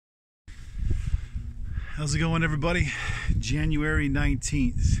How's it going, everybody? January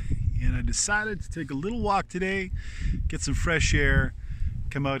 19th, and I decided to take a little walk today, get some fresh air,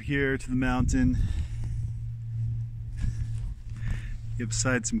 come out here to the mountain, get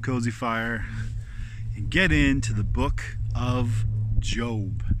beside some cozy fire, and get into the book of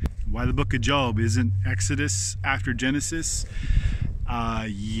Job. Why the book of Job? Isn't Exodus after Genesis?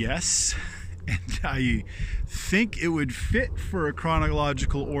 Yes, and I think it would fit for a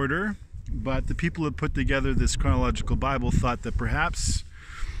chronological order. But the people who put together this chronological Bible thought that perhaps,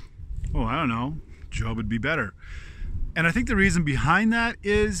 I don't know, Job would be better. And I think the reason behind that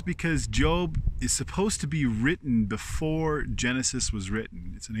is because Job is supposed to be written before Genesis was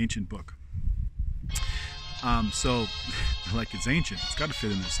written. It's an ancient book. So, like it's ancient, it's got to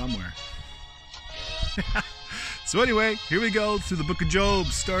fit in there somewhere. So anyway, here we go through the book of Job,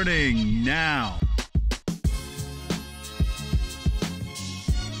 starting now.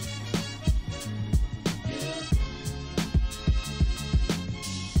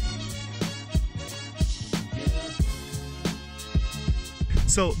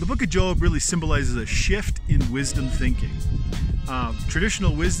 So the book of Job really symbolizes a shift in wisdom thinking.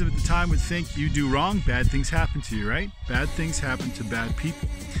 Traditional wisdom at the time would think you do wrong, bad things happen to you, right? Bad things happen to bad people.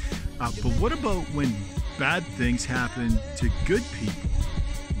 But what about when bad things happen to good people?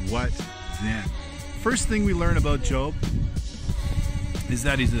 What then? First thing we learn about Job is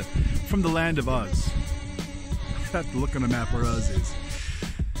that he's from the land of Uz. I have to look on a map where Uz is.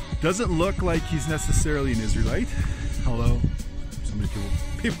 Doesn't look like he's necessarily an Israelite, although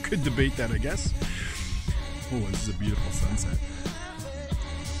people could debate that, I guess. Oh, this is a beautiful sunset.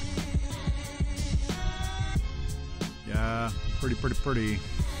 Yeah, pretty.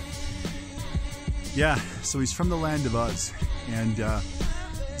 Yeah, so he's from the land of Uz, and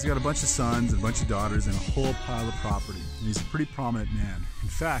he's got a bunch of sons and a bunch of daughters and a whole pile of property. And he's a pretty prominent man. In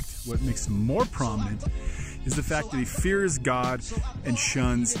fact, what makes him more prominent is the fact that he fears God and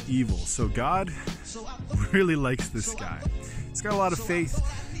shuns evil. So God really likes this guy. He's got a lot of faith.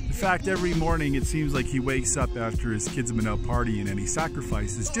 In fact, every morning it seems like he wakes up after his kids have been out partying and he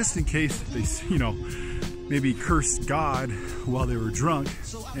sacrifices just in case they, maybe cursed God while they were drunk,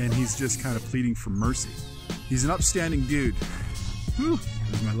 and he's just kind of pleading for mercy. He's an upstanding dude. Whew,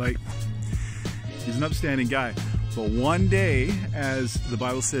 there's my light. He's an upstanding guy. But one day, as the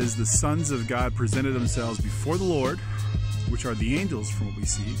Bible says, the sons of God presented themselves before the Lord, which are the angels from what we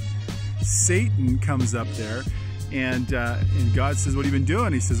see. Satan comes up there, and God says, what have you been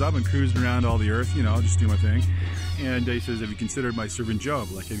doing? He says, I've been cruising around all the earth, just doing my thing. And he says, have you considered my servant Job?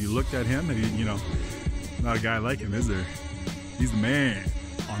 Like, have you looked at him? Have you, not a guy like him, is there? He's the man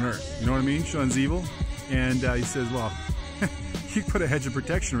on earth. You know what I mean? Shuns evil. And he says, well, you put a hedge of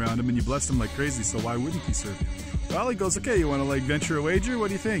protection around him and you blessed him like crazy, so why wouldn't he serve you? Well, he goes, okay, you want to venture a wager? What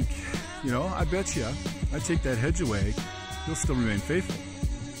do you think? I bet you, I take that hedge away, he'll still remain faithful.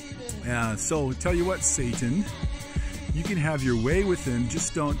 So tell you what, Satan, you can have your way with him,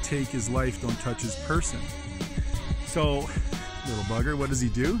 just don't take his life, don't touch his person. So, little bugger, what does he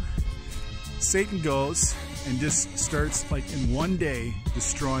do? Satan goes and just starts, in one day,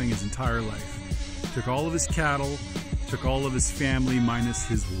 destroying his entire life. Took all of his cattle, took all of his family, minus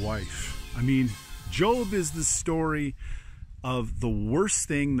his wife. I mean, Job is the story of the worst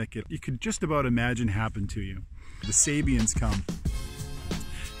thing that you could just about imagine happen to you. The Sabians come,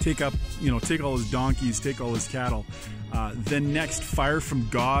 take all his donkeys, take all his cattle. Then next, fire from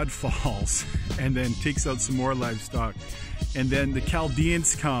God falls and then takes out some more livestock. And then the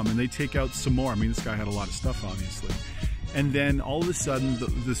Chaldeans come and they take out some more. I mean, this guy had a lot of stuff, obviously. And then all of a sudden,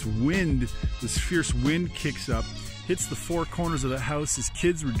 this fierce wind kicks up, hits the four corners of the house his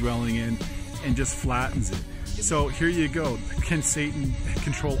kids were dwelling in, and just flattens it. So here you go. Can Satan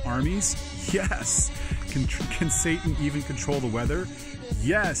control armies? Yes. Can Satan even control the weather?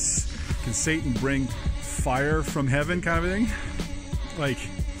 Yes. Can Satan bring fire from heaven, kind of thing?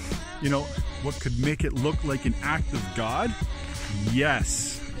 What could make it look like an act of God?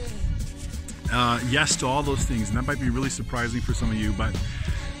 Yes. Yes to all those things. And that might be really surprising for some of you, but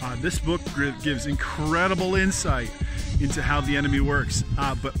this book gives incredible insight into how the enemy works.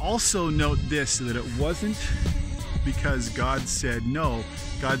 But also note this, that it wasn't because God said no.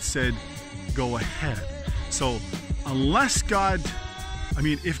 God said, go ahead. So unless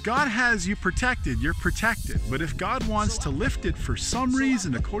if God has you protected, you're protected. But if God wants to lift it for some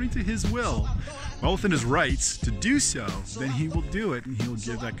reason, according to his will, well within his rights to do so, then he will do it and he'll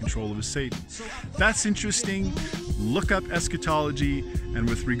give that control over Satan. That's interesting. Look up eschatology, and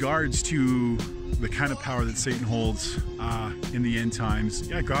with regards to the kind of power that Satan holds in the end times,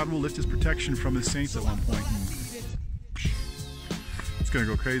 yeah, God will lift his protection from his saints at one point. And it's going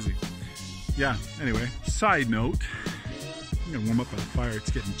to go crazy. Yeah, anyway, side note. I'm gonna warm up by the fire. It's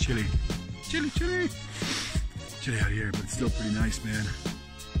getting chilly. Chilly out here, but it's still pretty nice, man.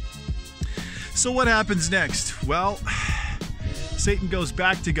 So what happens next? Well, Satan goes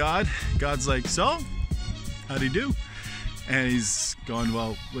back to God. God's like, so, how'd he do? And he's going,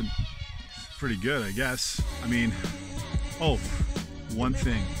 well, pretty good, I guess. I mean, oh, one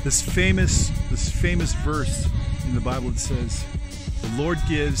thing. This famous verse in the Bible that says, the Lord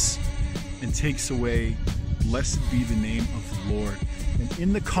gives and takes away. Blessed be the name of the Lord. And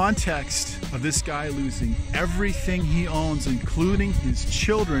in the context of this guy losing everything he owns, including his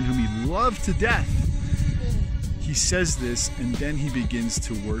children, whom he loved to death, he says this, and then he begins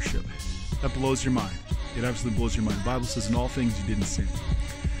to worship. That blows your mind. It absolutely blows your mind. The Bible says, in all things you didn't sin.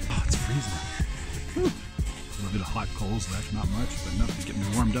 Oh, it's freezing. Whew. A little bit of hot coals left, not much, but enough to get me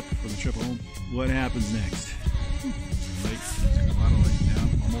warmed up before the trip home. What happens next? Losing a lot of light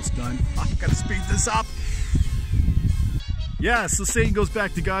now. Almost done. I've got to speed this up. Yeah, so Satan goes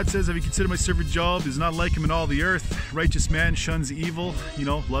back to God, says, have you considered my servant Job? Is not like him in all the earth. Righteous man, shuns evil,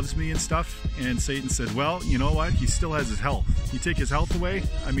 loves me and stuff. And Satan said, well, you know what? He still has his health. You take his health away,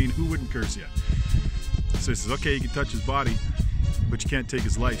 I mean, who wouldn't curse you? So he says, okay, you can touch his body, but you can't take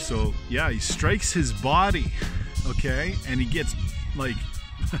his life. So yeah, he strikes his body, okay? And he gets like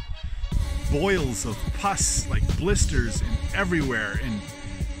boils of pus, like blisters and everywhere. And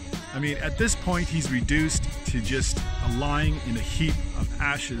I mean, at this point, he's reduced to just lying in a heap of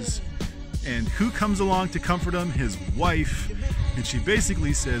ashes. And who comes along to comfort him? His wife. And she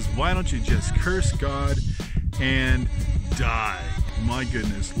basically says, why don't you just curse God and die? My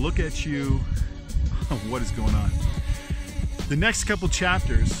goodness, look at you. What is going on? The next couple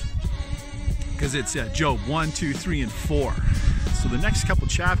chapters, because it's Job 1, 2, 3, and 4. So the next couple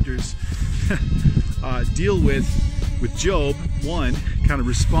chapters deal with Job, one, kind of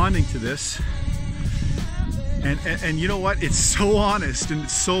responding to this. And you know what? It's so honest and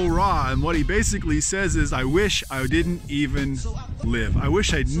it's so raw. And what he basically says is, I wish I didn't even live. I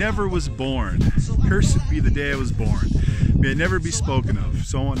wish I never was born. Cursed be the day I was born. May it never be spoken of.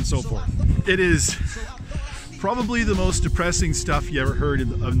 So on and so forth. It is probably the most depressing stuff you ever heard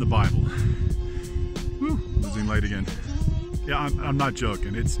in the Bible. Whew, losing light again. Yeah, I'm not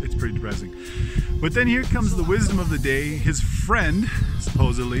joking. It's pretty depressing. But then here comes the wisdom of the day. His friend,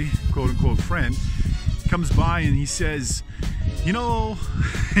 supposedly, quote-unquote friend, comes by and he says,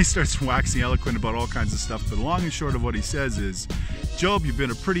 he starts waxing eloquent about all kinds of stuff, but the long and short of what he says is, Job, you've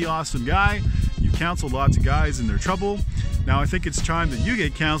been a pretty awesome guy. You've counseled lots of guys in their trouble. Now I think it's time that you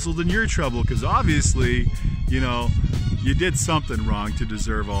get counseled in your trouble, because obviously, you did something wrong to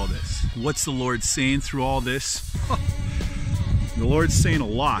deserve all this. What's the Lord saying through all this? The Lord's saying a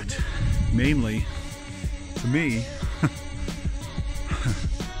lot, mainly to me,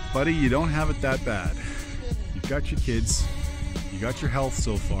 buddy, you don't have it that bad. You've got your kids, you got your health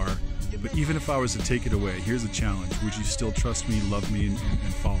so far, but even if I was to take it away, here's a challenge. Would you still trust me, love me, and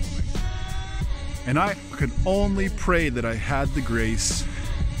follow me? And I could only pray that I had the grace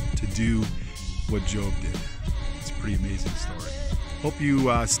to do what Job did. It's a pretty amazing story. Hope you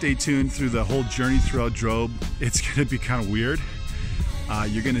stay tuned through the whole journey throughout Job. It's going to be kind of weird.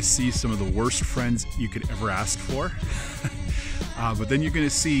 You're going to see some of the worst friends you could ever ask for. But then you're going to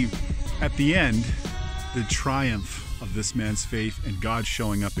see at the end the triumph of this man's faith and God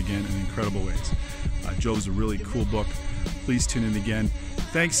showing up again in incredible ways. Job's a really cool book. Please tune in again.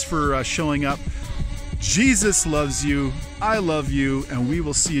 Thanks for showing up. Jesus loves you. I love you. And we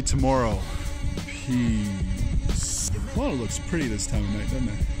will see you tomorrow. Peace. Well, it looks pretty this time of night, doesn't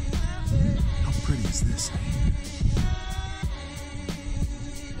it? How pretty is this?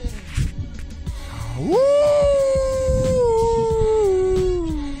 Woo!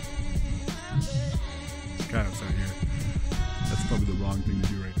 Coyotes out here. That's probably the wrong thing to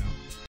do right now.